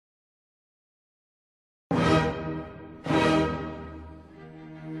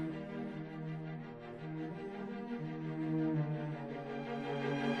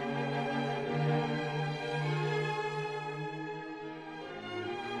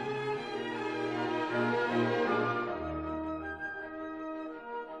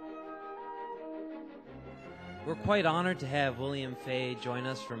We're quite honored to have William Fay join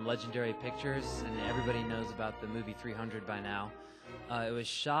us from Legendary Pictures, and everybody knows about the movie 300 by now. It was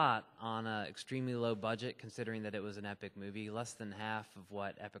shot on an extremely low budget, considering that it was an epic movie, less than half of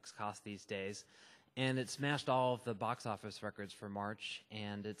what epics cost these days. And it smashed all of the box office records for March,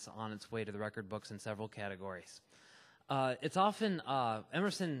 and it's on its way to the record books in several categories. It's often,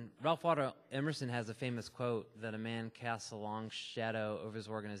 Ralph Waldo Emerson has a famous quote that a man casts a long shadow over his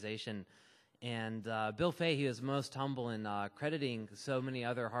organization. And Bill Fay, he was most humble in crediting so many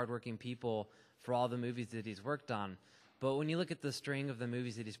other hardworking people for all the movies that he's worked on. But when you look at the string of the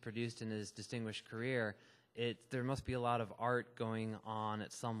movies that he's produced in his distinguished career, there must be a lot of art going on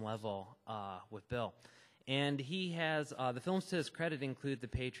at some level with Bill. And he has, the films to his credit include The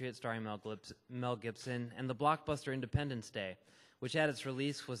Patriot, starring Mel Gibson, and the blockbuster Independence Day, which at its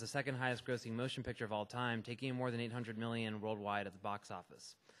release was the second highest grossing motion picture of all time, taking in more than $800 million worldwide at the box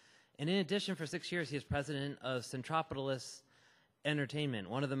office. And in addition, for 6 years, he is president of Centropolis Entertainment,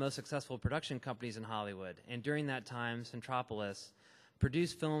 one of the most successful production companies in Hollywood. And during that time, Centropolis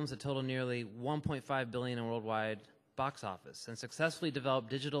produced films that total nearly $1.5 billion in worldwide box office and successfully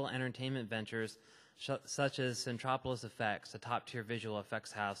developed digital entertainment ventures such as Centropolis Effects, a top-tier visual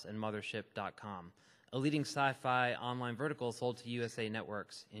effects house, and Mothership.com, a leading sci-fi online vertical sold to USA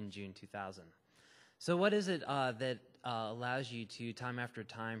Networks in June 2000. So what is it that allows you to, time after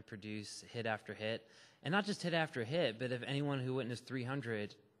time, produce hit after hit? And not just hit after hit, but if anyone who witnessed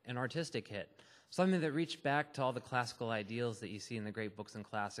 300, an artistic hit. Something that reached back to all the classical ideals that you see in the great books and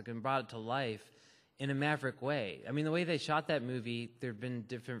classic and brought it to life in a maverick way. I mean, the way they shot that movie, there have been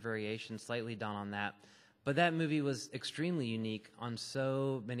different variations slightly done on that. But that movie was extremely unique on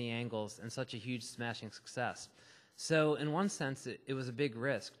so many angles and such a huge smashing success. So in one sense, it was a big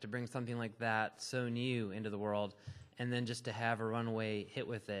risk to bring something like that so new into the world and then just to have a runaway hit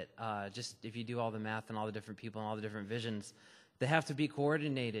with it. Just if you do all the math and all the different people and all the different visions, they have to be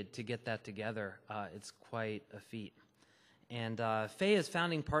coordinated to get that together. It's quite a feat. And Fay is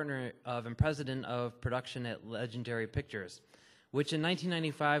founding partner of and president of production at Legendary Pictures, which in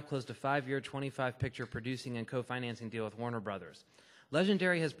 1995 closed a 5-year, 25-picture producing and co-financing deal with Warner Brothers.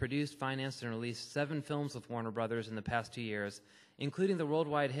 Legendary has produced, financed, and released 7 films with Warner Brothers in the past 2 years, including the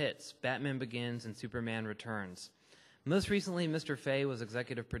worldwide hits Batman Begins and Superman Returns. Most recently, Mr. Fay was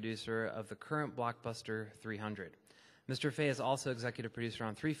executive producer of the current blockbuster 300. Mr. Fay is also executive producer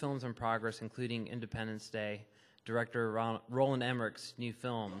on 3 films in progress, including Independence Day, director Roland Emmerich's new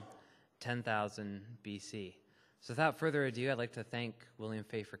film, 10,000 BC. So without further ado, I'd like to thank William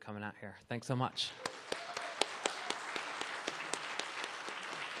Fay for coming out here. Thanks so much.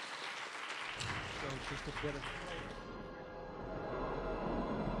 Just a bit of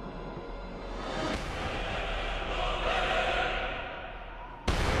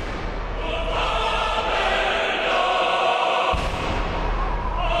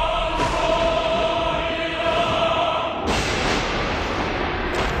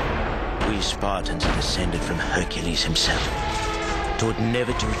We Spartans have descended from Hercules himself, taught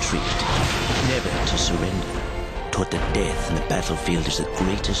never to retreat, never to surrender. Taught that death in the battlefield is the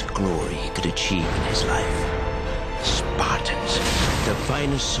greatest glory he could achieve in his life. Spartans, the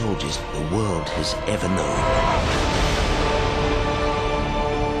finest soldiers the world has ever known.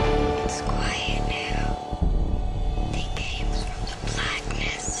 It's quiet now. They came from the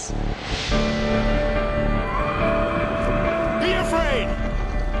blackness. Be afraid!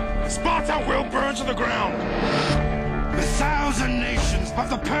 Sparta will burn to the ground! 1,000 nations of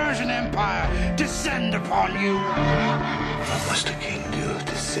the Persian Empire descend upon you! What must a king do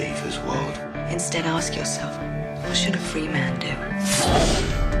to save his world? Instead, ask yourself, what should a free man do?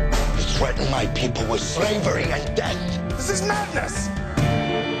 Threaten my people with slavery and death! This is madness!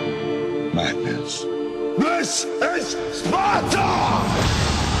 Madness. This is Sparta!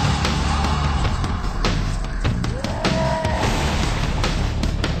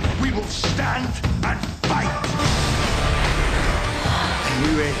 We will stand and fight! A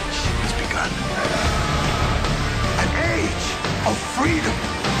new age has begun. An age of freedom.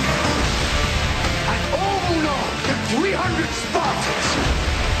 And all who know the 300 Spartans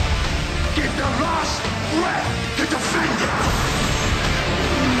give their last breath to defend it.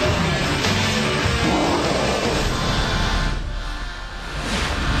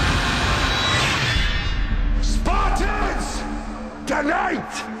 Spartans!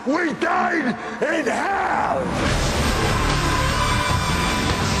 Tonight we dine in hell!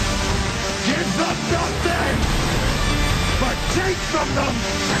 Give them nothing, but take from them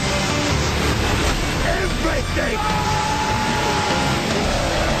everything!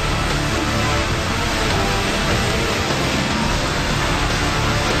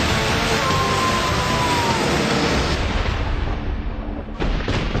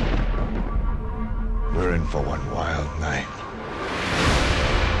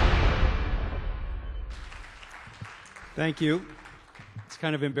 Thank you. It's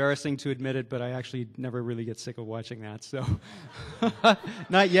kind of embarrassing to admit it, but I actually never really get sick of watching that, so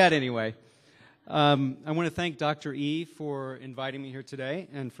not yet anyway. I want to thank Dr. E for inviting me here today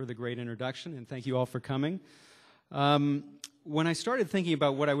and for the great introduction, and thank you all for coming. When I started thinking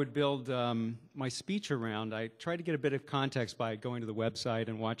about what I would build my speech around, I tried to get a bit of context by going to the website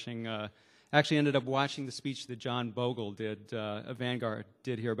and watching, actually ended up watching the speech that John Bogle did, of Vanguard,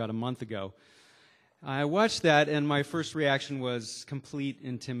 did here about a month ago. I watched that, and my first reaction was complete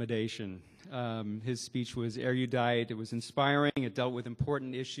intimidation. His speech was erudite, it was inspiring, it dealt with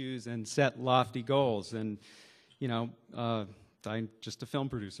important issues and set lofty goals, and, you know, I'm just a film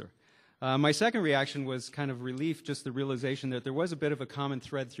producer. My second reaction was kind of relief, just the realization that there was a bit of a common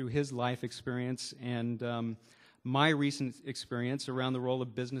thread through his life experience and my recent experience around the role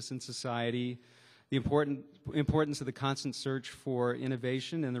of business in society, the importance of the constant search for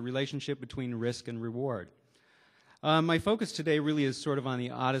innovation, and the relationship between risk and reward. My focus today really is sort of on the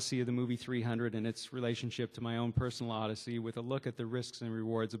Odyssey of the movie 300 and its relationship to my own personal Odyssey, with a look at the risks and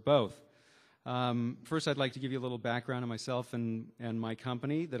rewards of both. First, I'd like to give you a little background on myself and my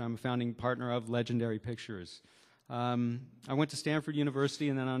company that I'm a founding partner of, Legendary Pictures. I went to Stanford University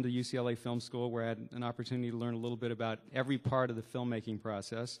and then on to UCLA Film School, where I had an opportunity to learn a little bit about every part of the filmmaking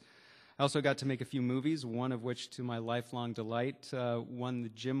process. I also got to make a few movies, one of which, to my lifelong delight, won the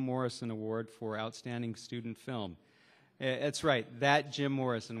Jim Morrison Award for Outstanding Student Film. That's right, that Jim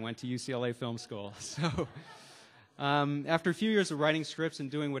Morrison went to UCLA Film School. So, after a few years of writing scripts and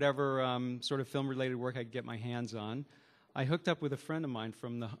doing whatever sort of film-related work I could get my hands on, I hooked up with a friend of mine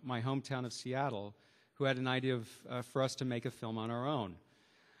from my hometown of Seattle who had an idea for us to make a film on our own.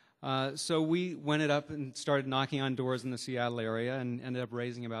 So we went up and started knocking on doors in the Seattle area and ended up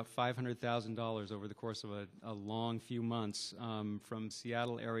raising about $500,000 over the course of a long few months from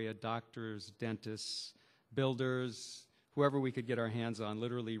Seattle area doctors, dentists, builders, whoever we could get our hands on,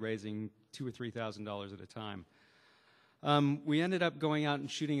 literally raising $2,000 or $3,000 at a time. We ended up going out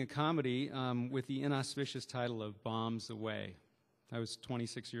and shooting a comedy with the inauspicious title of Bombs Away. I was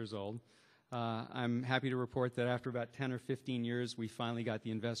 26 years old. I'm happy to report that after about 10 or 15 years, we finally got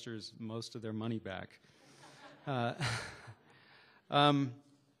the investors most of their money back. I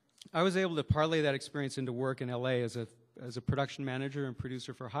was able to parlay that experience into work in LA as a production manager and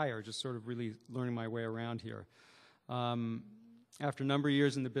producer for hire, just sort of really learning my way around here. After a number of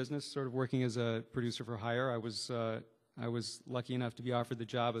years in the business, sort of working as a producer for hire, I was lucky enough to be offered the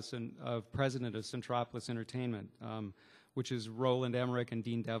job of president of Centropolis Entertainment, which is Roland Emmerich and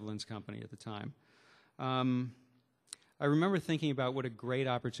Dean Devlin's company at the time. I remember thinking about what a great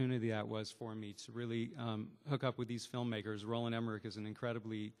opportunity that was for me to really hook up with these filmmakers. Roland Emmerich is an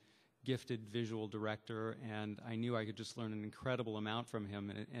incredibly gifted visual director, and I knew I could just learn an incredible amount from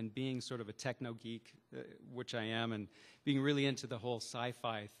him. And being sort of a techno geek, which I am, and being really into the whole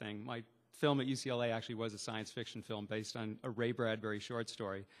sci-fi thing. My film at UCLA actually was a science fiction film based on a Ray Bradbury short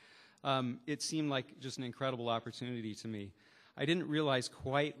story. It seemed like just an incredible opportunity to me. I didn't realize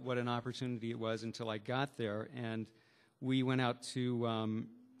quite what an opportunity it was until I got there, and we went out to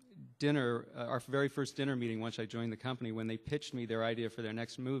dinner, our very first dinner meeting once I joined the company, when they pitched me their idea for their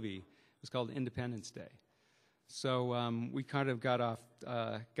next movie. It was called Independence Day. So we kind of got off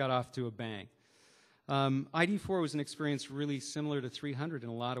to a bang. ID4 was an experience really similar to 300 in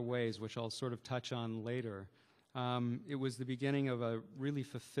a lot of ways, which I'll sort of touch on later. It was the beginning of a really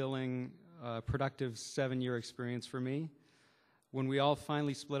fulfilling, productive 7-year experience for me. When we all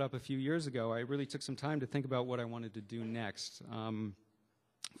finally split up a few years ago, I really took some time to think about what I wanted to do next.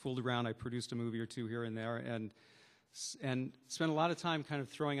 Fooled around, I produced a movie or two here and there, and spent a lot of time kind of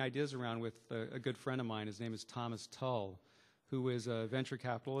throwing ideas around with a good friend of mine. His name is Thomas Tull, who is a venture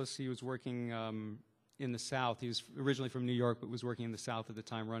capitalist. He was working in the South. He was originally from New York, but was working in the South at the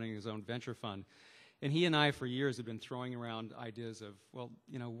time, running his own venture fund. And he and I, for years, have been throwing around ideas of, well,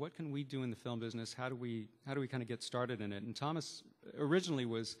 you know, what can we do in the film business? How do we kind of get started in it? And Thomas originally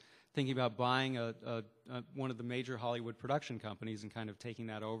was thinking about buying one of the major Hollywood production companies and kind of taking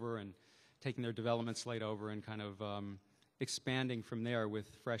that over and taking their development slate over and kind of expanding from there with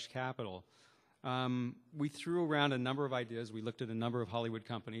fresh capital. We threw around a number of ideas. We looked at a number of Hollywood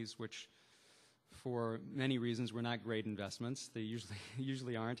companies, which, for many reasons, were not great investments. They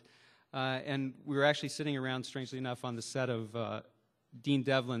usually aren't. And we were actually sitting around, strangely enough, on the set of Dean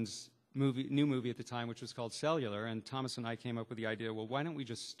Devlin's new movie at the time, which was called Cellular, and Thomas and I came up with the idea, well, why don't we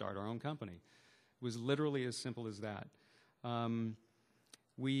just start our own company? It was literally as simple as that.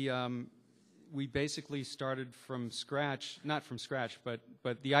 We basically started from scratch, not from scratch, but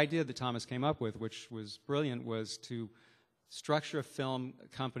the idea that Thomas came up with, which was brilliant, was to structure a film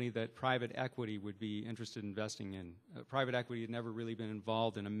company that private equity would be interested in investing in. Private equity had never really been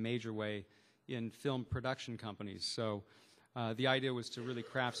involved in a major way in film production companies. So the idea was to really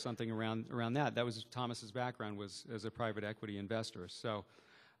craft something around that. That was Thomas's background, was as a private equity investor. So,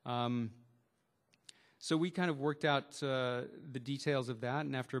 so we kind of worked out the details of that,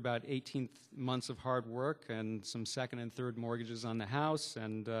 and after about 18 months of hard work and some second and third mortgages on the house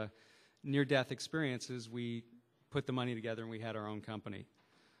and near-death experiences, we put the money together and we had our own company.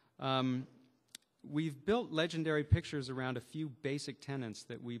 We've built Legendary Pictures around a few basic tenets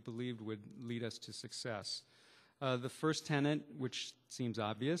that we believed would lead us to success. The first tenet, which seems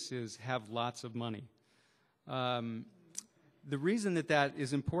obvious, is have lots of money. The reason that that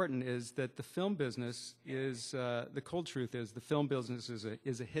is important is that the film business is, the cold truth is, the film business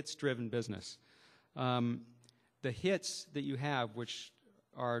is a hits-driven business. The hits that you have, which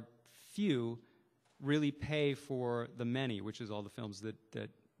are few, really pay for the many, which is all the films that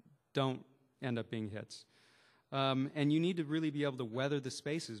don't end up being hits. And you need to really be able to weather the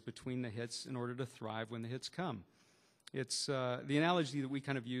spaces between the hits in order to thrive when the hits come. It's, the analogy that we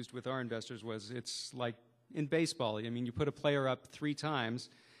kind of used with our investors was, it's like in baseball. I mean, you put a player up 3 times,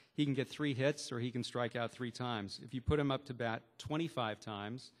 he can get 3 hits or he can strike out 3 times. If you put him up to bat 25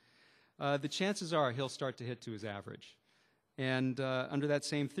 times, the chances are he'll start to hit to his average. And under that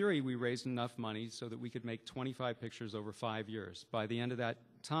same theory, we raised enough money so that we could make 25 pictures over 5 years. By the end of that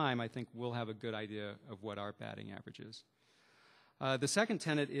time, I think we'll have a good idea of what our batting average is. The second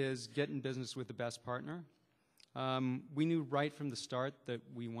tenet is get in business with the best partner. We knew right from the start that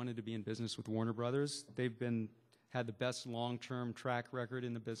we wanted to be in business with Warner Brothers. They've had the best long-term track record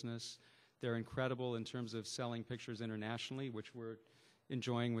in the business. They're incredible in terms of selling pictures internationally, which we're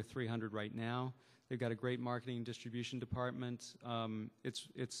enjoying with 300 right now. They've got a great marketing and distribution department.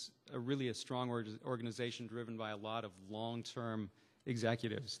 It's really a strong organization driven by a lot of long-term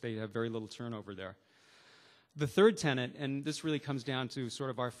executives. They have very little turnover there. The third tenet, and this really comes down to sort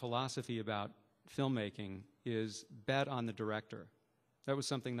of our philosophy about filmmaking, is bet on the director. That was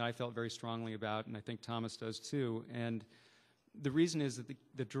something that I felt very strongly about, and I think Thomas does too. And the reason is that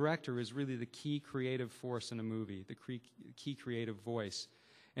the director is really the key creative force in a movie, the key creative voice.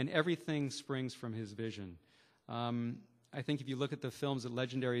 And everything springs from his vision. I think if you look at the films that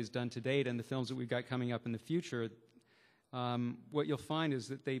Legendary has done to date and the films that we've got coming up in the future, what you'll find is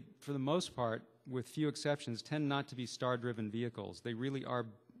that they, for the most part, with few exceptions, tend not to be star-driven vehicles. They really are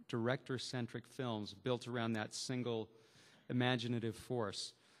director-centric films built around that single imaginative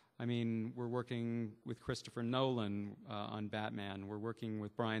force. I mean, we're working with Christopher Nolan on Batman. We're working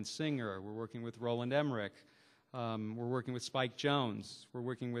with Bryan Singer. We're working with Roland Emmerich. We're working with Spike Jonze. We're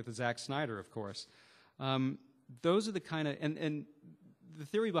working with Zack Snyder, of course. Those are the kind of, and the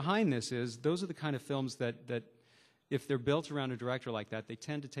theory behind this is, those are the kind of films that if they're built around a director like that, they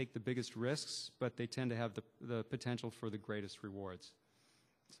tend to take the biggest risks, but they tend to have the potential for the greatest rewards.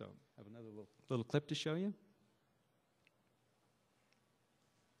 So I have another little clip to show you.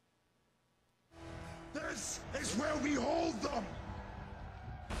 This is where we hold them.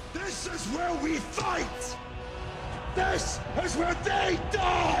 This is where we fight. This is where they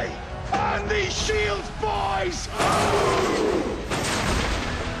die. On these shields, boys.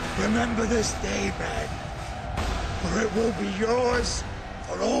 Remember this day, man, for it will be yours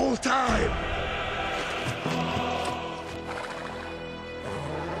for all time.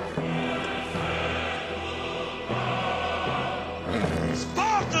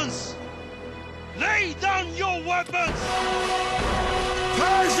 Spartans, lay down your weapons!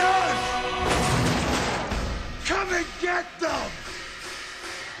 Persians, come and get them!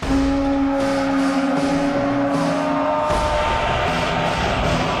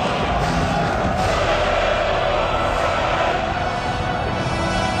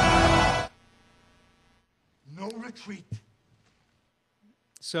 No retreat.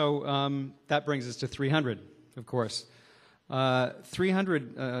 So that brings us to 300, of course.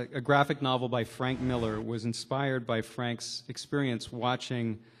 300, a graphic novel by Frank Miller, was inspired by Frank's experience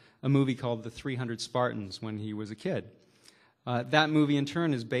watching a movie called The 300 Spartans when he was a kid. That movie, in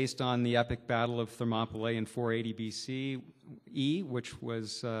turn, is based on the epic Battle of Thermopylae in 480 BCE, which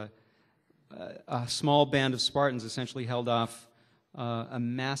was a small band of Spartans essentially held off a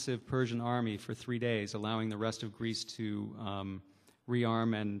massive Persian army for 3 days, allowing the rest of Greece to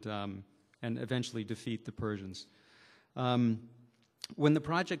rearm and eventually defeat the Persians. When the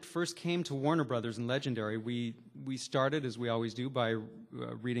project first came to Warner Brothers and Legendary, we started, as we always do, by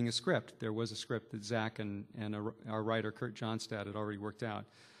reading a script. There was a script that Zach and our writer, Kurt Johnstad, had already worked out.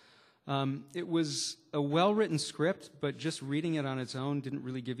 It was a well-written script, but just reading it on its own didn't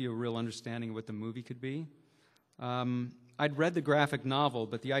really give you a real understanding of what the movie could be. I'd read the graphic novel,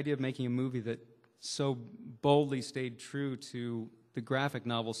 but the idea of making a movie that so boldly stayed true to the graphic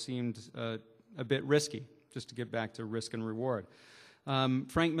novel seemed a bit risky, just to get back to risk and reward.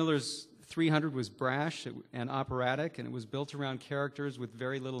 Frank Miller's 300 was brash and operatic, and it was built around characters with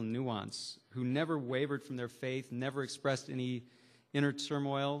very little nuance, who never wavered from their faith, never expressed any inner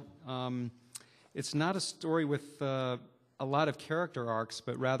turmoil. It's not a story with a lot of character arcs,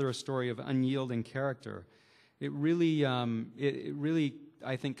 but rather a story of unyielding character. It really,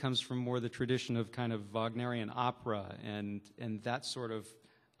 I think, comes from more the tradition of kind of Wagnerian opera and that sort of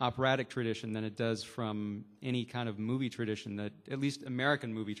operatic tradition than it does from any kind of movie tradition, that at least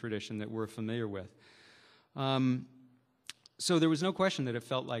American movie tradition that we're familiar with. So there was no question that it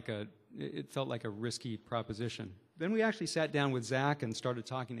felt like a risky proposition. Then we actually sat down with Zach and started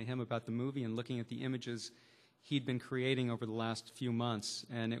talking to him about the movie and looking at the images he'd been creating over the last few months,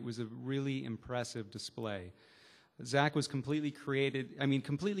 and it was a really impressive display. Zach was completely committed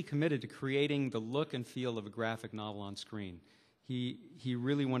to creating the look and feel of a graphic novel on screen. He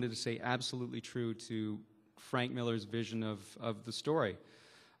really wanted to stay absolutely true to Frank Miller's vision of the story.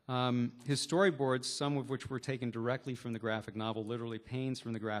 His storyboards, some of which were taken directly from the graphic novel, literally panes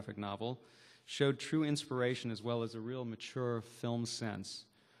from the graphic novel, showed true inspiration as well as a real mature film sense.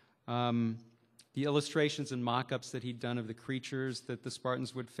 The illustrations and mock-ups that he'd done of the creatures that the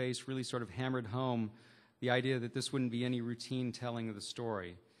Spartans would face really sort of hammered home the idea that this wouldn't be any routine telling of the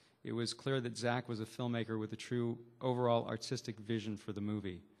story. It was clear that Zach was a filmmaker with a true overall artistic vision for the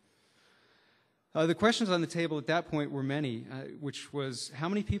movie. The questions on the table at that point were many, which was, how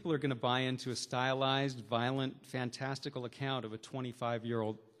many people are going to buy into a stylized, violent, fantastical account of a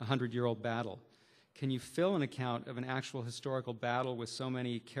 100-year-old battle? Can you fill an account of an actual historical battle with so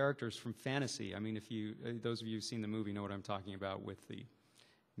many characters from fantasy? I mean, those of you who've seen the movie know what I'm talking about, with the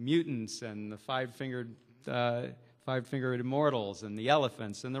mutants and the five-fingered immortals and the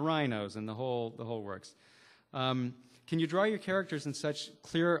elephants and the rhinos and the whole works. Can you draw your characters in such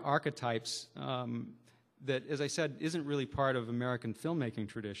clear archetypes that, as I said, isn't really part of American filmmaking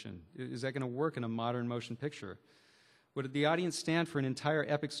tradition? Is that going to work in a modern motion picture? Would the audience stand for an entire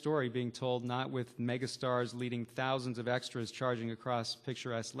epic story being told not with megastars leading thousands of extras charging across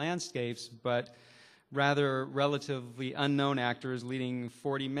picturesque landscapes, but rather relatively unknown actors leading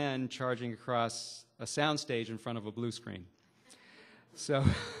 40 men charging across a soundstage in front of a blue screen? So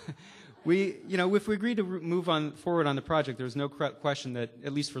if we agreed to move forward on the project, there was no question that,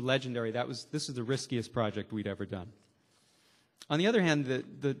 at least for Legendary, this is the riskiest project we'd ever done. On the other hand,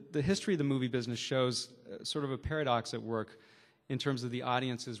 the history of the movie business shows sort of a paradox at work in terms of the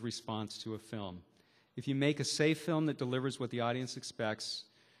audience's response to a film. If you make a safe film that delivers what the audience expects,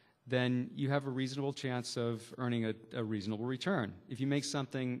 then you have a reasonable chance of earning a reasonable return. If you make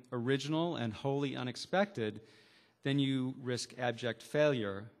something original and wholly unexpected, then you risk abject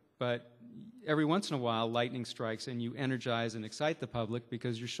failure. But every once in a while, lightning strikes and you energize and excite the public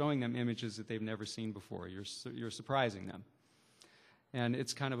because you're showing them images that they've never seen before. You're surprising them. And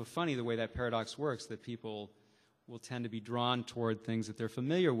it's kind of funny the way that paradox works, that people will tend to be drawn toward things that they're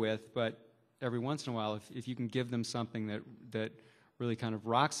familiar with, but every once in a while, if you can give them something that really kind of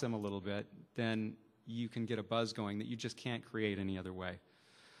rocks them a little bit, then you can get a buzz going that you just can't create any other way.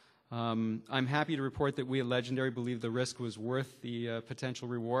 I'm happy to report that we at Legendary believe the risk was worth the potential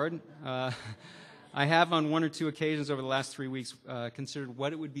reward. I have on one or two occasions over the last 3 weeks considered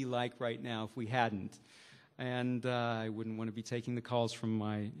what it would be like right now if we hadn't. And I wouldn't want to be taking the calls from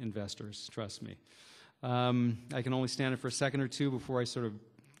my investors, trust me. I can only stand it for a second or two before I sort of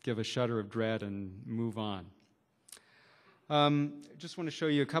give a shudder of dread and move on. Just want to show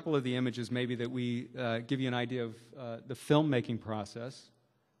you a couple of the images maybe that we give you an idea of the filmmaking process.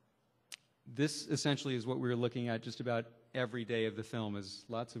 This essentially is what we were looking at just about every day of the film, is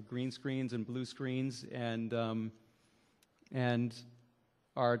lots of green screens and blue screens and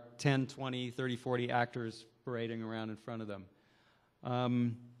our 10, 20, 30, 40 actors parading around in front of them.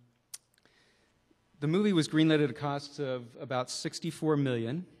 The movie was greenlit at a cost of about $64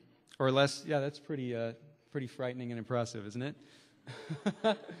 million, or less. Yeah, that's pretty frightening and impressive, isn't it?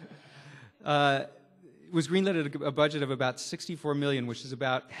 It was greenlit at a budget of about $64 million, which is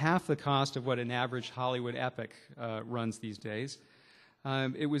about half the cost of what an average Hollywood epic runs these days.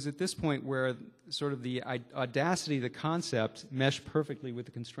 It was at this point where sort of the audacity of the concept meshed perfectly with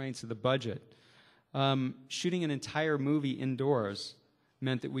the constraints of the budget. Shooting an entire movie indoors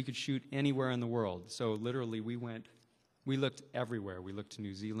meant that we could shoot anywhere in the world. So literally we looked everywhere. We looked to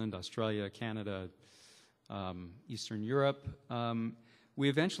New Zealand, Australia, Canada, Eastern Europe. We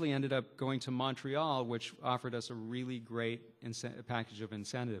eventually ended up going to Montreal, which offered us a really great package of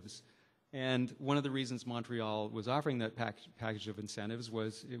incentives. And one of the reasons Montreal was offering that package of incentives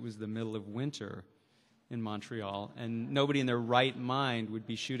was it was the middle of winter in Montreal, and nobody in their right mind would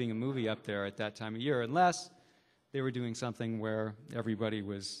be shooting a movie up there at that time of year unless they were doing something where everybody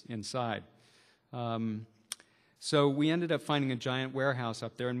was inside. So we ended up finding a giant warehouse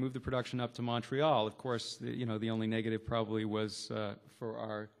up there and moved the production up to Montreal. Of course, the only negative probably was for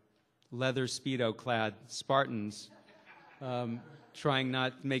our leather Speedo-clad Spartans trying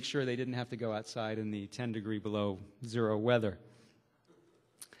not to make sure they didn't have to go outside in the 10-degree below zero weather.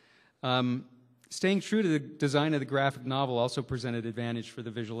 Staying true to the design of the graphic novel also presented advantage for the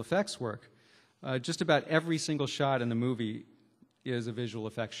visual effects work. Just about every single shot in the movie is a visual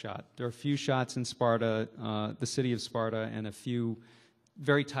effects shot. There are a few shots in Sparta, the city of Sparta, and a few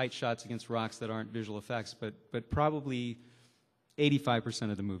very tight shots against rocks that aren't visual effects, but probably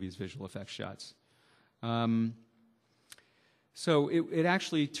 85% of the movie is visual effects shots. So it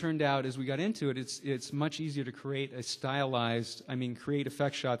actually turned out, as we got into it, it's much easier to create a stylized, create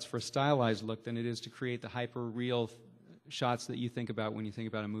effect shots for a stylized look than it is to create the hyper-real shots that you think about when you think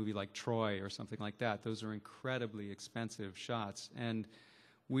about a movie like Troy or something like that. Those are incredibly expensive shots. And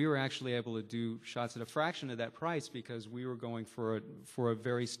we were actually able to do shots at a fraction of that price because we were going for a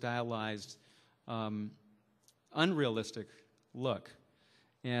very stylized, unrealistic look.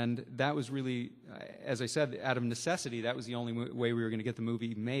 And that was really, as I said, out of necessity, that was the only way we were going to get the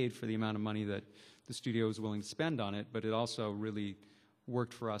movie made for the amount of money that the studio was willing to spend on it, but it also really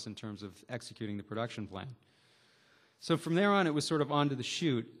worked for us in terms of executing the production plan. So from there on, it was sort of on to the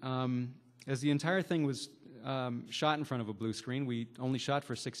shoot. As the entire thing was shot in front of a blue screen, we only shot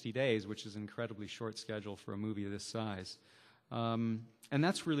for 60 days, which is an incredibly short schedule for a movie of this size. And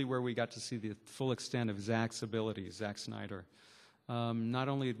that's really where we got to see the full extent of Zack's abilities, Zack Snyder. Not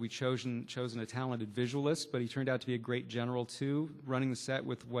only had we chosen a talented visualist, but he turned out to be a great general too, running the set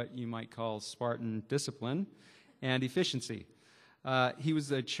with what you might call Spartan discipline and efficiency. He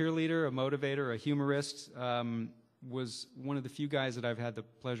was a cheerleader, a motivator, a humorist, was one of the few guys that I've had the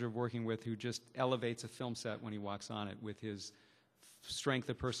pleasure of working with who just elevates a film set when he walks on it with his strength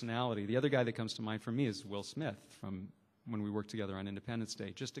of personality. The other guy that comes to mind for me is Will Smith from when we worked together on Independence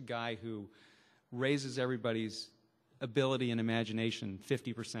Day. Just a guy who raises everybody's ability and imagination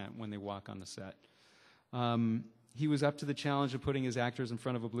 50% when they walk on the set. He was up to the challenge of putting his actors in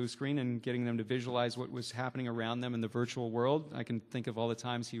front of a blue screen and getting them to visualize what was happening around them in the virtual world. I can think of all the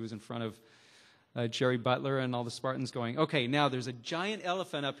times he was in front of Jerry Butler and all the Spartans going, okay, now there's a giant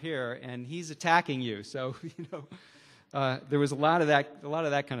elephant up here and he's attacking you. So, there was a lot of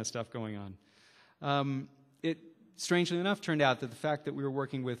that kind of stuff going on. It strangely enough turned out that the fact that we were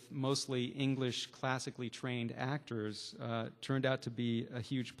working with mostly English classically trained actors turned out to be a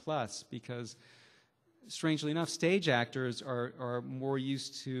huge plus because, strangely enough, stage actors are more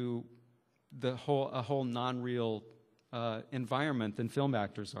used to a whole non-real environment than film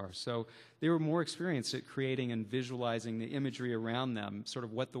actors are. So they were more experienced at creating and visualizing the imagery around them, sort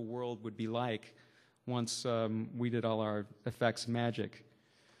of what the world would be like once we did all our effects magic.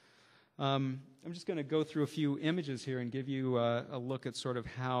 I'm just going to go through a few images here and give you a look at sort of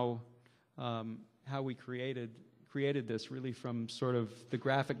how we created this, really from sort of the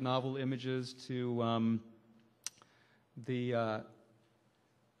graphic novel images to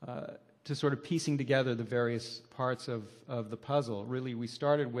to sort of piecing together the various parts of the puzzle. Really, we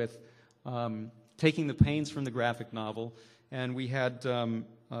started with taking the pains from the graphic novel, and we had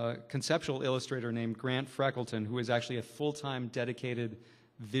a conceptual illustrator named Grant Freckleton, who is actually a full-time dedicated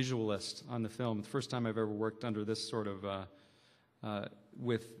visualist on the film. The first time I've ever worked under this sort of,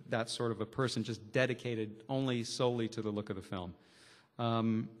 with that sort of a person just dedicated solely to the look of the film.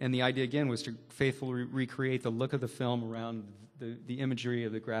 And the idea, again, was to faithfully recreate the look of the film around the imagery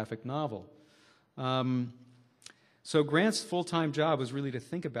of the graphic novel. So Grant's full-time job was really to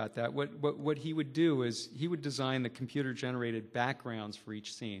think about that. What he would do is he would design the computer-generated backgrounds for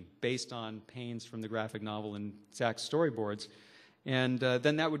each scene based on panes from the graphic novel and Zack's storyboards. And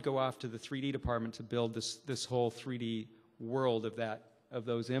then that would go off to the 3D department to build this whole 3D world of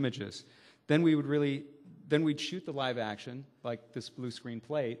those images. Then we'd shoot the live action, like this blue screen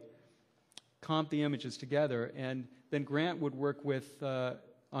plate, comp the images together, and then Grant would work with,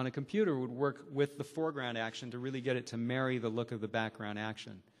 on a computer, would work with the foreground action to really get it to marry the look of the background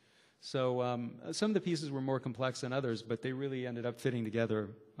action. So some of the pieces were more complex than others, but they really ended up fitting together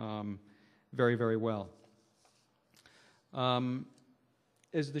very, very well.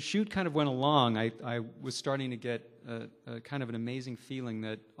 As the shoot kind of went along, I was starting to get a kind of an amazing feeling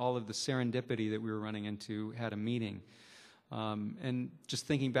that all of the serendipity that we were running into had a meaning. And just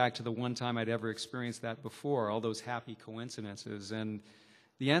thinking back to the one time I'd ever experienced that before, all those happy coincidences, and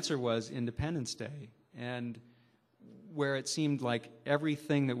the answer was Independence Day. And where it seemed like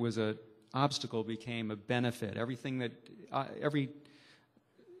everything that was an obstacle became a benefit, everything that, every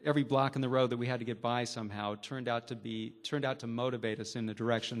block in the road that we had to get by somehow turned out to motivate us in a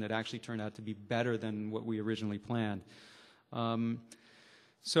direction that actually turned out to be better than what we originally planned.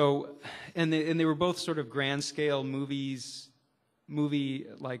 So, and they were both sort of grand scale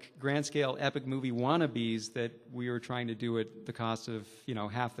grand scale epic movie wannabes that we were trying to do at the cost of,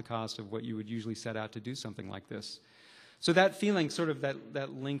 half the cost of what you would usually set out to do something like this. So that feeling, sort of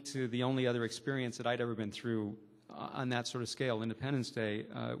that link to the only other experience that I'd ever been through on that sort of scale, Independence Day,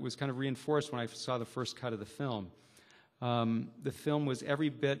 was kind of reinforced when I saw the first cut of the film. The film was every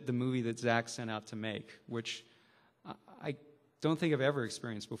bit the movie that Zach set out to make, which I don't think I've ever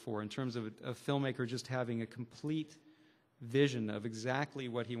experienced before in terms of a filmmaker just having a complete vision of exactly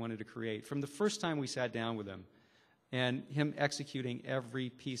what he wanted to create. From the first time we sat down with him, and him executing every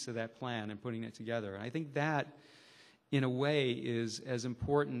piece of that plan and putting it together. And I think that, in a way, is as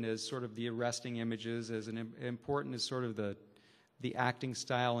important as sort of the arresting images, as important as sort of the acting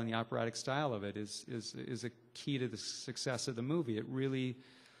style and the operatic style of it is a key to the success of the movie. It really,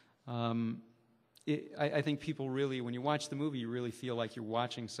 I think people really, when you watch the movie, you really feel like you're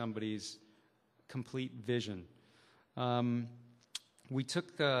watching somebody's complete vision. We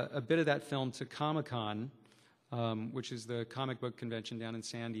took a bit of that film to Comic-Con, which is the comic book convention down in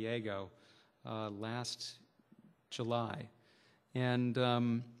San Diego, last July. And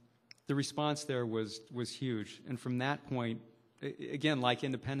the response there was huge. And from that point, again, like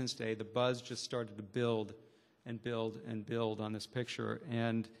Independence Day, the buzz just started to build and build and build on this picture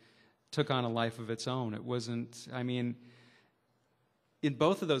and took on a life of its own. It wasn't, I mean, in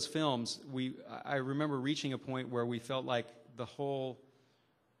both of those films, I remember reaching a point where we felt like the whole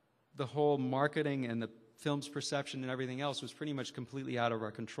marketing and the film's perception and everything else was pretty much completely out of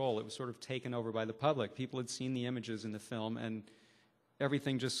our control. It was sort of taken over by the public. People had seen the images in the film, and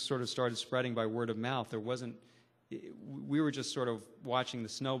everything just sort of started spreading by word of mouth. There wasn't, we were just sort of watching the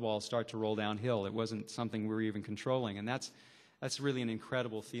snowball start to roll downhill. It wasn't something we were even controlling, and that's really an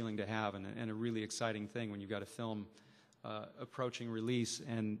incredible feeling to have, and a really exciting thing when you've got a film approaching release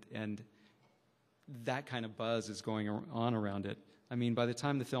and that kind of buzz is going on around it. I mean, by the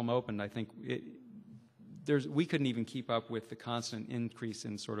time the film opened, I think we couldn't even keep up with the constant increase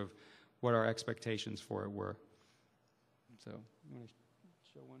in sort of what our expectations for it were. So, you want to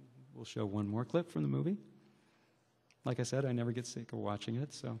show one? We'll show one more clip from the movie. Like I said, I never get sick of watching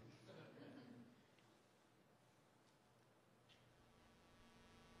it, so.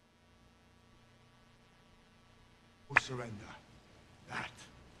 Surrender. That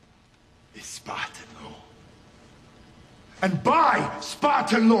is Spartan law. And by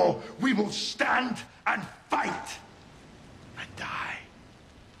Spartan law, we will stand and fight and die.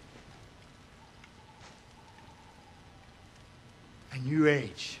 A new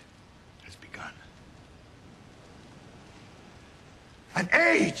age has begun. An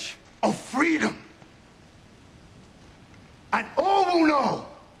age of freedom. And all will know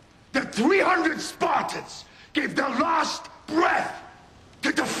that 300 Spartans gave their last breath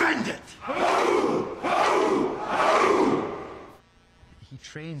to defend it. He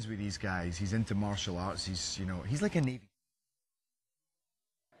trains with these guys. He's into martial arts. He's like a Navy.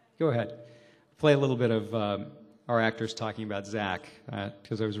 Go ahead. Play a little bit of our actors talking about Zach,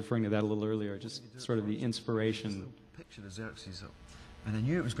 because I was referring to that a little earlier, just sort of the inspiration. Picture of Xerxes up, and I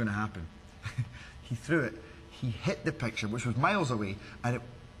knew it was going to happen. He threw it. He hit the picture, which was miles away, and it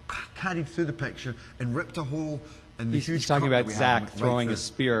carried through the picture and ripped a hole in the huge. He's talking about Zach throwing a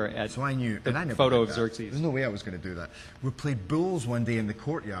spear at so I knew, the and I never photo did of that. Xerxes. There's no way I was going to do that. We played bulls one day in the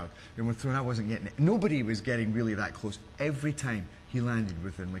courtyard, and we're throwing. I wasn't getting it. Nobody was getting really that close. Every time he landed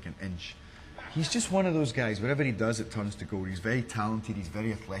within like an inch. He's just one of those guys. Whatever he does, it turns to gold. He's very talented. He's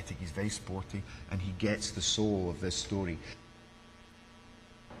very athletic. He's very sporty, and he gets the soul of this story.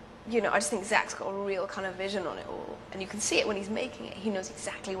 I just think Zach's got a real kind of vision on it all, and you can see it when he's making it. He knows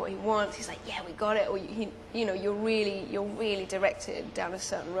exactly what he wants. He's like, yeah, we got it. Or you're really directed down a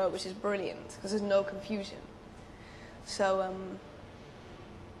certain road, which is brilliant because there's no confusion. So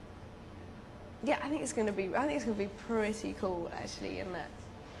yeah, I think it's going to be pretty cool actually, and that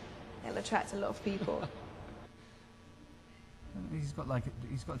it'll attract a lot of people. He's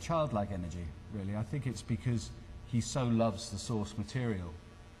got childlike energy, really. I think it's because he so loves the source material.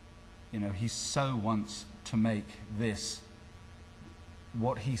 He so wants to make this,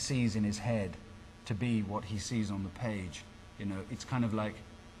 what he sees in his head, to be what he sees on the page. It's kind of like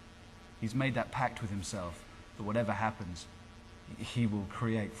he's made that pact with himself that whatever happens, he will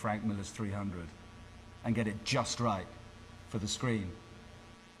create Frank Miller's 300 and get it just right for the screen.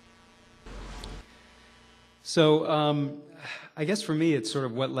 So I guess for me, it's sort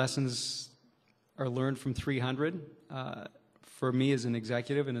of what lessons are learned from 300. For me as an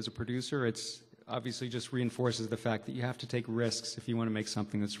executive and as a producer, it's obviously just reinforces the fact that you have to take risks if you want to make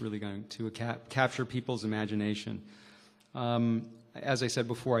something that's really going to capture people's imagination. As I said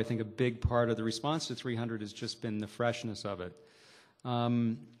before, I think a big part of the response to 300 has just been the freshness of it.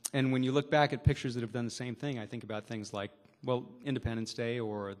 And when you look back at pictures that have done the same thing, I think about things like, well, Independence Day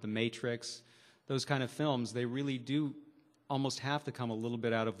or The Matrix. Those kind of films, they really do almost have to come a little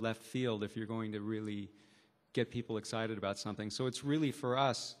bit out of left field if you're going to really get people excited about something. So it's really for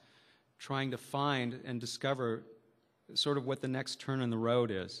us trying to find and discover sort of what the next turn in the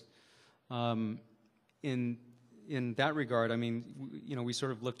road is. In that regard, I mean, we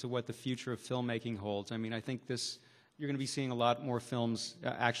sort of look to what the future of filmmaking holds. I mean, I think you're going to be seeing a lot more films,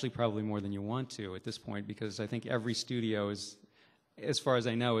 actually probably more than you want to at this point, because I think every studio is, as far as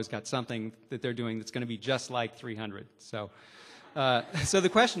I know, has got something that they're doing that's going to be just like 300. So the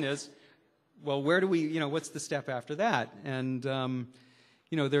question is, well, where do we, what's the step after that? And,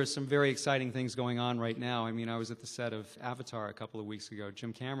 there's some very exciting things going on right now. I mean, I was at the set of Avatar a couple of weeks ago,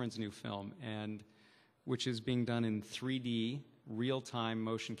 Jim Cameron's new film, which is being done in 3D, real-time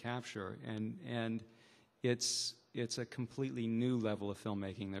motion capture. And it's a completely new level of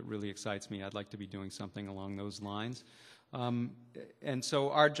filmmaking that really excites me. I'd like to be doing something along those lines. And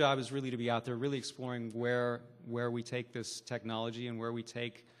so our job is really to be out there really exploring where we take this technology and where we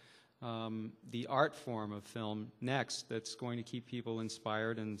take the art form of film next that's going to keep people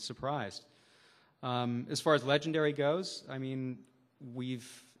inspired and surprised. As far as Legendary goes, I mean,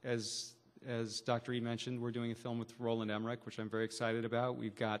 as Dr. E mentioned, we're doing a film with Roland Emmerich, which I'm very excited about.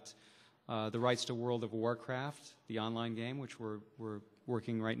 We've got the rights to World of Warcraft, the online game, which we're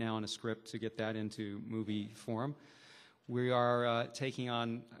working right now on a script to get that into movie form. We are taking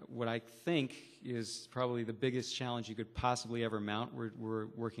on what I think is probably the biggest challenge you could possibly ever mount. We're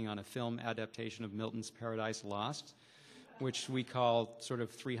working on a film adaptation of Milton's Paradise Lost, which we call sort of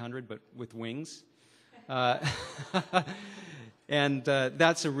 300, but with wings. And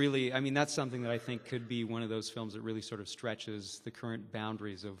that's that's something that I think could be one of those films that really sort of stretches the current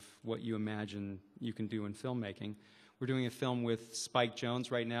boundaries of what you imagine you can do in filmmaking. We're doing a film with Spike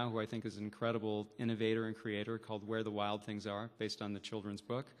Jonze right now, who I think is an incredible innovator and creator, called Where the Wild Things Are, based on the children's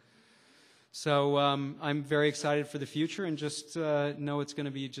book. So I'm very excited for the future and just know it's going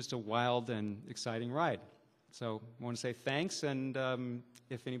to be just a wild and exciting ride. So I want to say thanks, and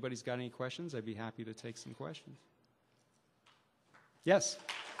if anybody's got any questions, I'd be happy to take some questions. Yes.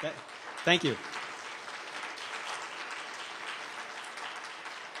 Thank you.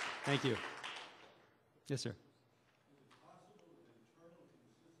 Thank you. Yes, sir.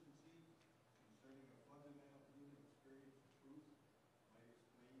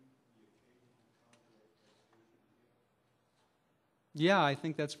 Yeah, I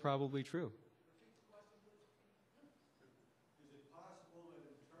think that's probably true. Is it possible that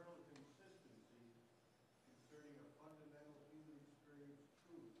internal consistency concerning a fundamental human experience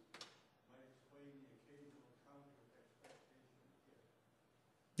truth might explain the occasional counter expectation?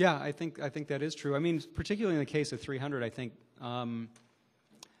 Yeah, I think that is true. I mean, particularly in the case of 300, I think,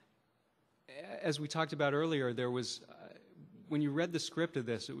 as we talked about earlier, there was, when you read the script of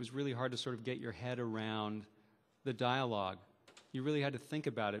this, it was really hard to sort of get your head around the dialogue. You really had to think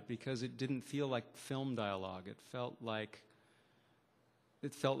about it because it didn't feel like film dialogue. It felt like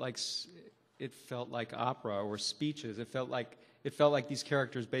opera or speeches. It felt like these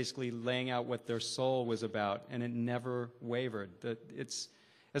characters basically laying out what their soul was about, and it never wavered.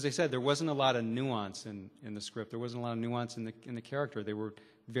 As I said, there wasn't a lot of nuance in the script. There wasn't a lot of nuance in the character. They were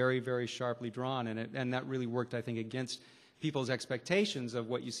very, very sharply drawn, and that really worked, I think, against people's expectations of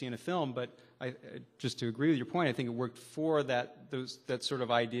what you see in a film. But just to agree with your point, I think it worked for that sort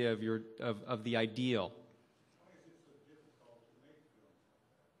of idea of the ideal. Why is it so difficult to make films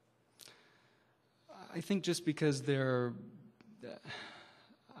like that? I think just because they're,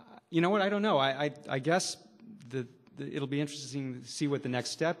 you know what? I don't know. I guess it'll be interesting to see what the next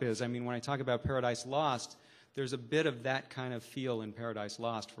step is. I mean, when I talk about Paradise Lost, there's a bit of that kind of feel in Paradise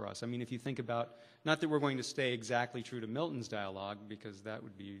Lost for us. I mean, if you think about, not that we're going to stay exactly true to Milton's dialogue, because that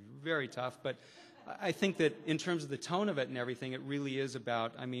would be very tough, but I think that in terms of the tone of it and everything, it really is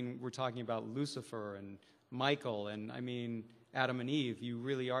about, I mean, we're talking about Lucifer and Michael and, I mean, Adam and Eve. You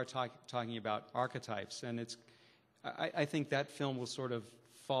really are talking about archetypes, and I think that film will sort of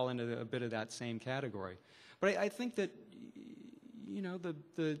fall into a bit of that same category. But I think that, you know,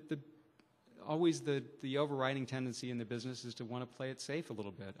 always the overriding tendency in the business is to want to play it safe a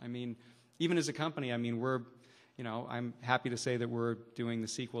little bit. I mean, even as a company, I mean, I'm happy to say that we're doing the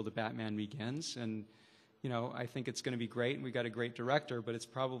sequel to Batman Begins, and I think it's going to be great, and we've got a great director, but it's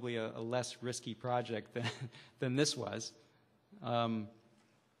probably a less risky project than this was.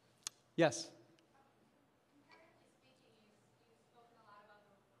 Yes?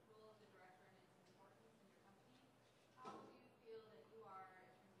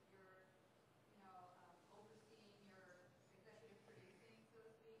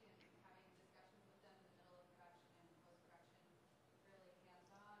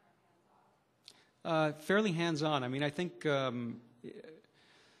 Fairly hands-on. I mean, I think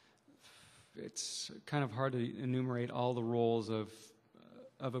it's kind of hard to enumerate all the roles of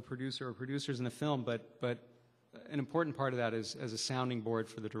a producer or producers in a film, but an important part of that is as a sounding board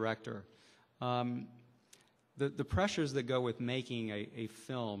for the director. The pressures that go with making a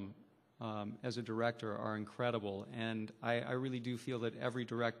film as a director are incredible, and I really do feel that every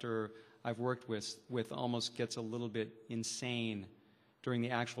director I've worked with almost gets a little bit insane during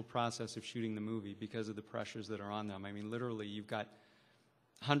the actual process of shooting the movie because of the pressures that are on them. I mean, literally, you've got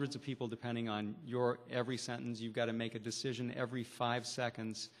hundreds of people depending on your every sentence. You've got to make a decision every 5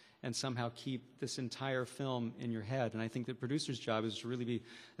 seconds and somehow keep this entire film in your head. And I think the producer's job is to really be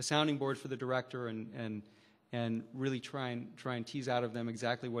a sounding board for the director and really try and tease out of them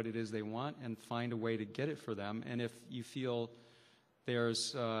exactly what it is they want and find a way to get it for them. And if you feel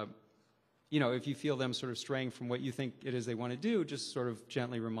there's if you feel them sort of straying from what you think it is they want to do, just sort of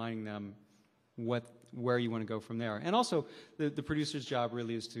gently reminding them where you want to go from there. And also, the producer's job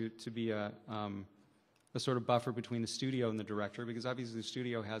really is to be a sort of buffer between the studio and the director, because obviously the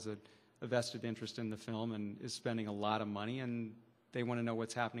studio has a vested interest in the film and is spending a lot of money, and they want to know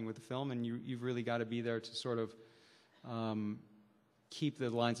what's happening with the film, and you've really got to be there to sort of keep the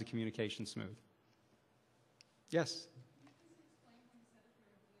lines of communication smooth. Yes?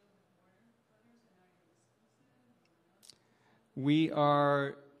 We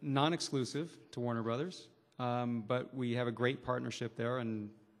are non-exclusive to Warner Brothers, but we have a great partnership there, and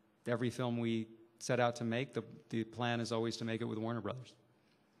every film we set out to make, the plan is always to make it with Warner Brothers.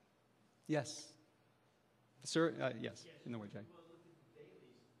 Yes? Sir? Yes, in the way, Jay.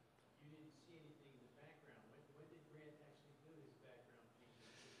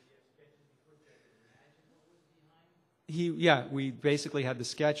 We basically had the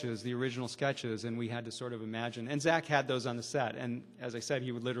sketches, the original sketches, and we had to sort of imagine. And Zach had those on the set. And as I said,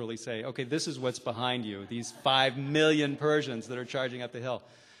 he would literally say, okay, this is what's behind you, these 5 million Persians that are charging up the hill.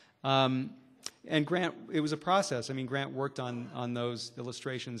 And Grant, it was a process. I mean, Grant worked on those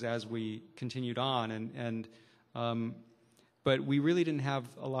illustrations as we continued on. But we really didn't have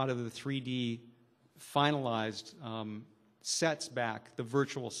a lot of the 3D finalized sets back, the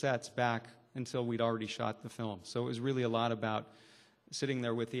virtual sets back, until we'd already shot the film. So it was really a lot about sitting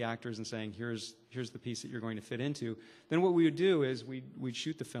there with the actors and saying, here's the piece that you're going to fit into. Then what we would do is we'd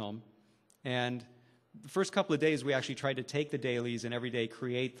shoot the film, and the first couple of days we actually tried to take the dailies and every day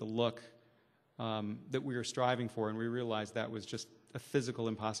create the look that we were striving for, and we realized that was just a physical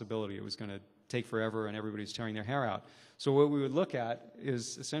impossibility. It was going to take forever, and everybody's tearing their hair out. So what we would look at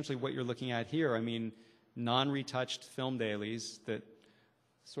is essentially what you're looking at here. I mean, non-retouched film dailies that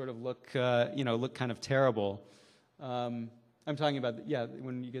sort of look kind of terrible. I'm talking about,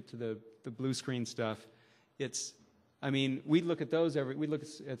 when you get to the blue screen stuff, we'd look at those we'd look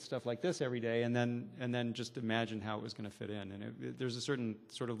at stuff like this every day, and then just imagine how it was going to fit in. And there's a certain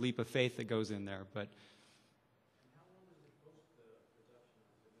sort of leap of faith that goes in there, but.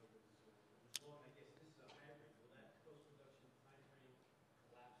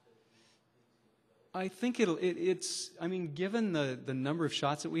 I think given the number of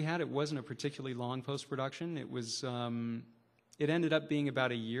shots that we had, it wasn't a particularly long post-production. It ended up being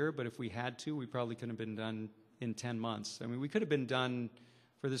about a year, but if we had to, we probably could have been done in 10 months. I mean, we could have been done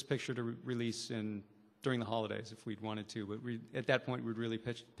for this picture to release during the holidays if we'd wanted to, but at that point, we'd really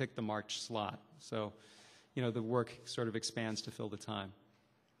pick the March slot. So, the work sort of expands to fill the time.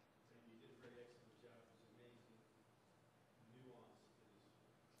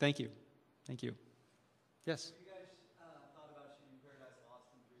 Thank you. Thank you. Yes? Have you guys thought about shooting Paradise Lost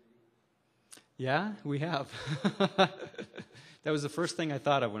in 3D? Yeah, we have. That was the first thing I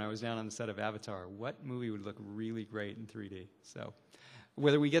thought of when I was down on the set of Avatar. What movie would look really great in 3D? So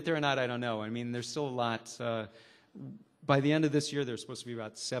whether we get there or not, I don't know. I mean, there's still a lot. By the end of this year, there's supposed to be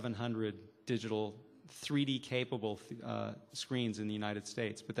about 700 digital 3D capable screens in the United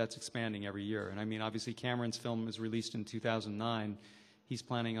States, but that's expanding every year. And I mean, obviously Cameron's film was released in 2009. He's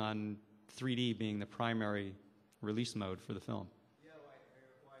planning on 3D being the primary release mode for the film. Yeah, well, I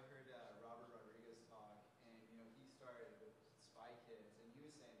heard Robert Rodriguez talk, and he started with Spy Kids, and he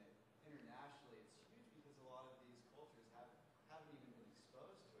was saying that internationally it's huge because a lot of these cultures haven't even been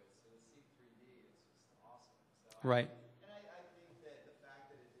exposed to it. So to see 3D, it's just awesome. Right. And I think that the fact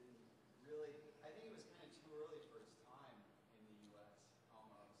that it didn't really, I think it was kind of too early for its time in the U.S.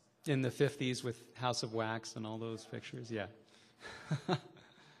 almost. In the 50s with House of Wax and all those pictures, yeah.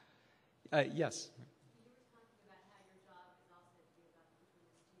 Yes.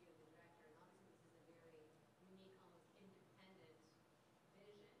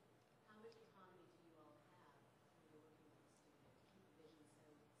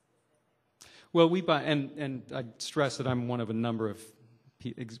 Well, we buy, and I stress that I'm one of a number of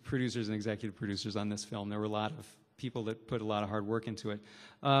producers and executive producers on this film. There were a lot of people that put a lot of hard work into it.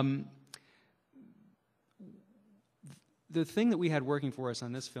 The thing that we had working for us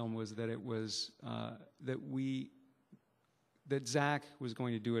on this film was that it was that Zach was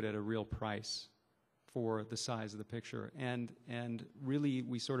going to do it at a real price for the size of the picture, and really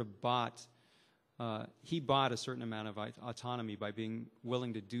we sort of bought. He bought a certain amount of autonomy by being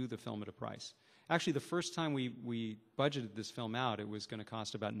willing to do the film at a price. Actually, the first time we budgeted this film out, it was going to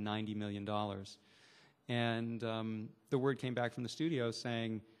cost about $90 million. And the word came back from the studio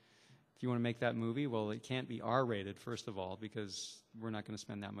saying, if you want to make that movie, well, it can't be R-rated, first of all, because we're not going to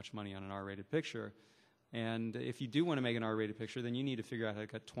spend that much money on an R-rated picture. And if you do want to make an R-rated picture, then you need to figure out how to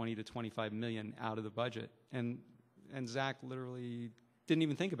cut 20 to 25 million out of the budget. And Zach literally didn't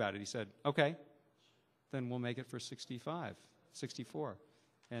even think about it. He said, okay, then we'll make it for 65, 64.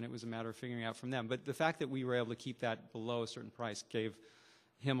 And it was a matter of figuring out from them. But the fact that we were able to keep that below a certain price gave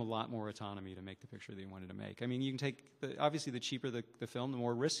him a lot more autonomy to make the picture that he wanted to make. I mean, you can take, obviously the cheaper the film, the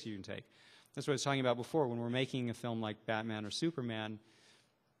more risks you can take. That's what I was talking about before. When we're making a film like Batman or Superman,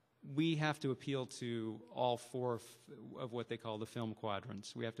 we have to appeal to all four of what they call the film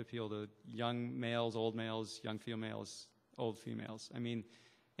quadrants. We have to appeal to young males, old males, young females, old females. I mean,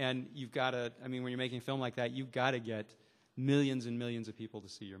 and you've got to, I mean, when you're making a film like that, you've got to get millions and millions of people to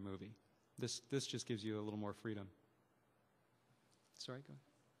see your movie. This just gives you a little more freedom. Sorry, go ahead.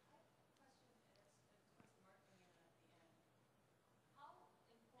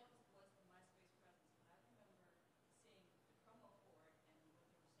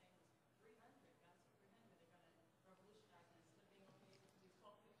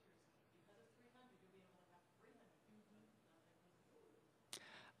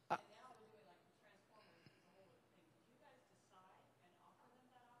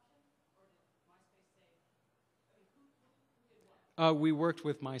 We worked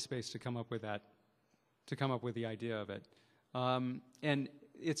with MySpace to come up with that, to come up with the idea of it. And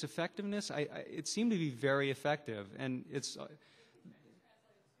its effectiveness, it seemed to be very effective. And it's...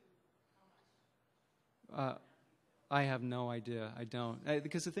 I have no idea. I don't.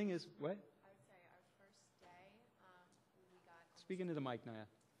 Because the thing is, what? I would say our first day, we got... Speak into the mic, Naya.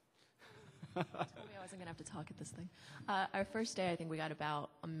 Told me I wasn't going to have to talk at this thing. Our first day, I think we got about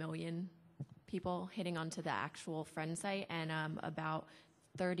 1 million people hitting onto the actual friend site and about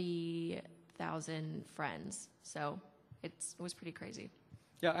 30,000 friends. So it was pretty crazy.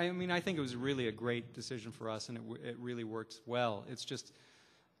 Yeah, I mean, I think it was really a great decision for us, and it really worked well. It's just,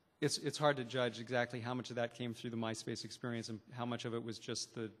 it's hard to judge exactly how much of that came through the MySpace experience and how much of it was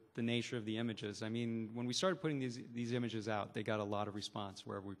just the nature of the images. I mean, when we started putting these images out, they got a lot of response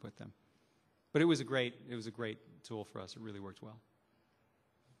wherever we put them. But it was a great tool for us. It really worked well.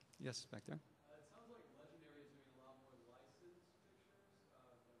 Yes, back there.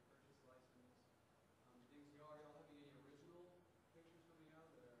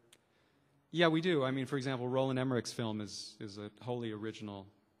 Yeah, we do. I mean, for example, Roland Emmerich's film is a wholly original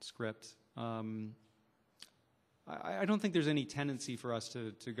script. I don't think there's any tendency for us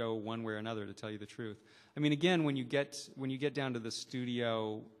to go one way or another, to tell you the truth. I mean, again, when you get down to the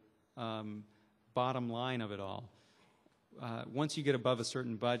studio bottom line of it all, once you get above a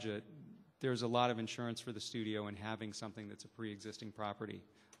certain budget, there's a lot of insurance for the studio in having something that's a pre-existing property,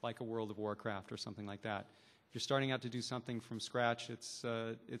 like a World of Warcraft or something like that. If you're starting out to do something from scratch, it's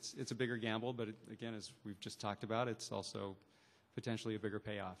a bigger gamble, but again, as we've just talked about, it's also potentially a bigger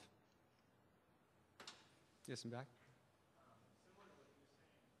payoff. Yes, and back. Similar to what you were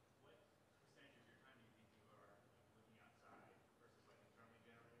saying, what percentage of your time do you think you are looking outside versus like internally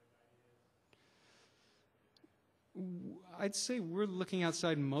generated ideas? I'd say we're looking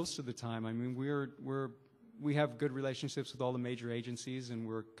outside most of the time. I mean, we have good relationships with all the major agencies, and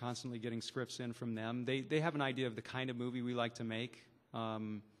we're constantly getting scripts in from them. They have an idea of the kind of movie we like to make,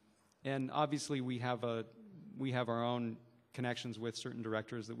 and obviously we have our own connections with certain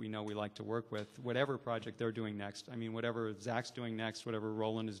directors that we know we like to work with. Whatever project they're doing next, I mean, whatever Zach's doing next, whatever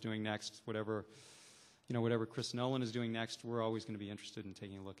Roland is doing next, whatever Chris Nolan is doing next, we're always going to be interested in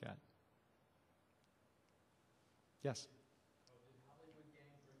taking a look at. Yes.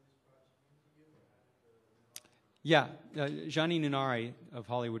 Yeah, Gianni Nunari of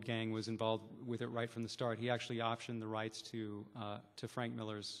Hollywood Gang was involved with it right from the start. He actually optioned the rights to Frank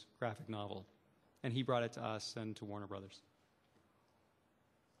Miller's graphic novel, and he brought it to us and to Warner Brothers.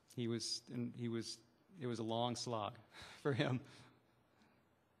 It was a long slog for him.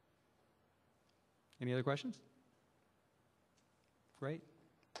 Any other questions? Great.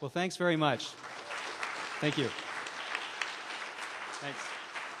 Well, thanks very much. Thank you. Thanks.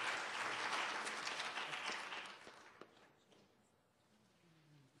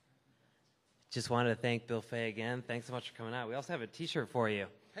 Just wanted to thank Bill Fay again. Thanks so much for coming out. We also have a T-shirt for you.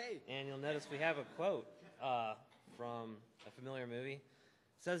 Hey. And you'll notice we have a quote from a familiar movie.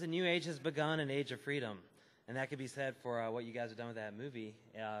 It says, "A new age has begun, an age of freedom." And that could be said for what you guys have done with that movie,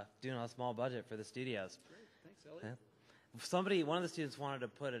 doing on a small budget for the studios. Great. Thanks, Elliot. One of the students wanted to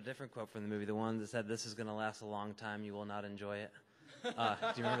put a different quote from the movie, the one that said, "This is going to last a long time, you will not enjoy it." Do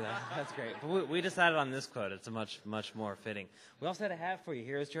you remember that? That's great. But we decided on this quote. It's a much more fitting. We also had a hat for you,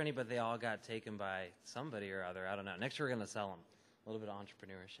 Hero's Journey, but they all got taken by somebody or other. I don't know. Next year we're going to sell them. A little bit of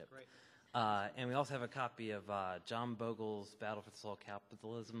entrepreneurship. Great. And we also have a copy of John Bogle's Battle for the Soul of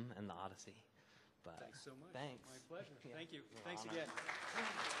Capitalism and the Odyssey. But thanks so much. Thanks. My pleasure. Yeah. Thank you. You're Thanks honored. again.